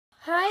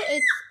Hi,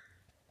 it's...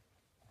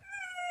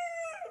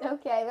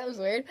 Okay, that was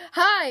weird.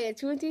 Hi,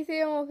 it's 123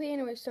 MLP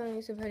and we're styling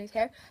using Penny's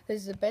hair. This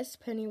is the best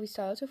Penny we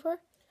styled so far.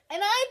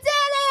 And I did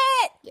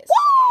it! Yes.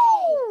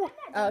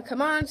 Woo!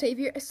 Come on,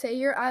 say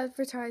your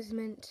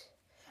advertisement.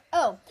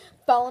 Oh,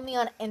 follow me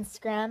on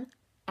Instagram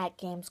at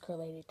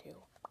GamesCorrelated2.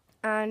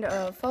 And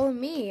follow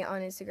me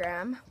on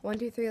Instagram,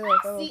 123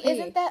 See,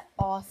 isn't that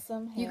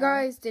awesome hair? You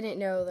guys didn't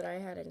know that I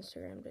had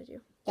Instagram, did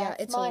you? That's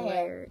yeah, it's my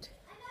layered.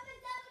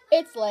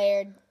 It's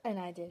layered, and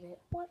I did it.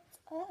 What's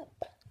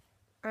up?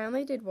 I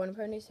only did one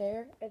pony's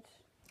hair.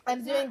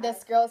 I'm doing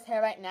this girl's hair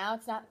right now.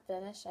 It's not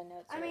finished. I know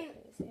it's really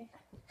crazy.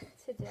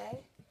 Today.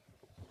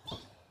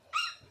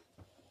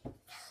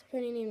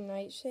 Penny named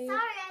Nightshade. Sorry,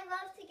 I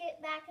love to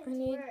get back I into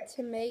need work.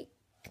 to make,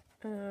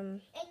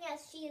 And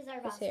yes, she is our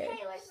boss. hair.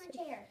 Hey, where's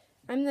my chair?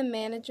 I'm the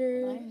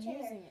manager I'm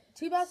using it.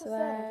 2 bosses / No,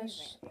 you're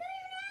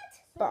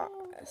not.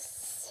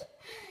 boss.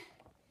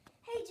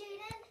 Hey,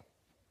 Jaden.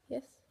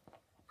 Yes?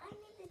 I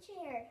need the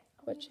chair.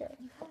 What chair?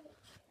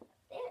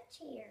 That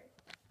chair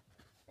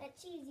that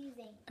she's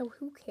using. Oh,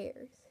 who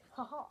cares?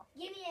 Haha.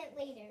 Give me it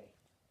later.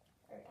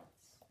 Or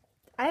else.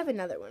 I have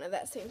another one of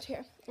that same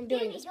chair. I'm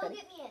doing Baby, this go one.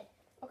 get me it.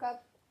 Okay.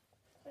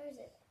 Where is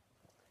it?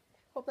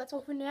 Hope that's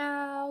all for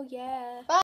now. Yeah. Bye.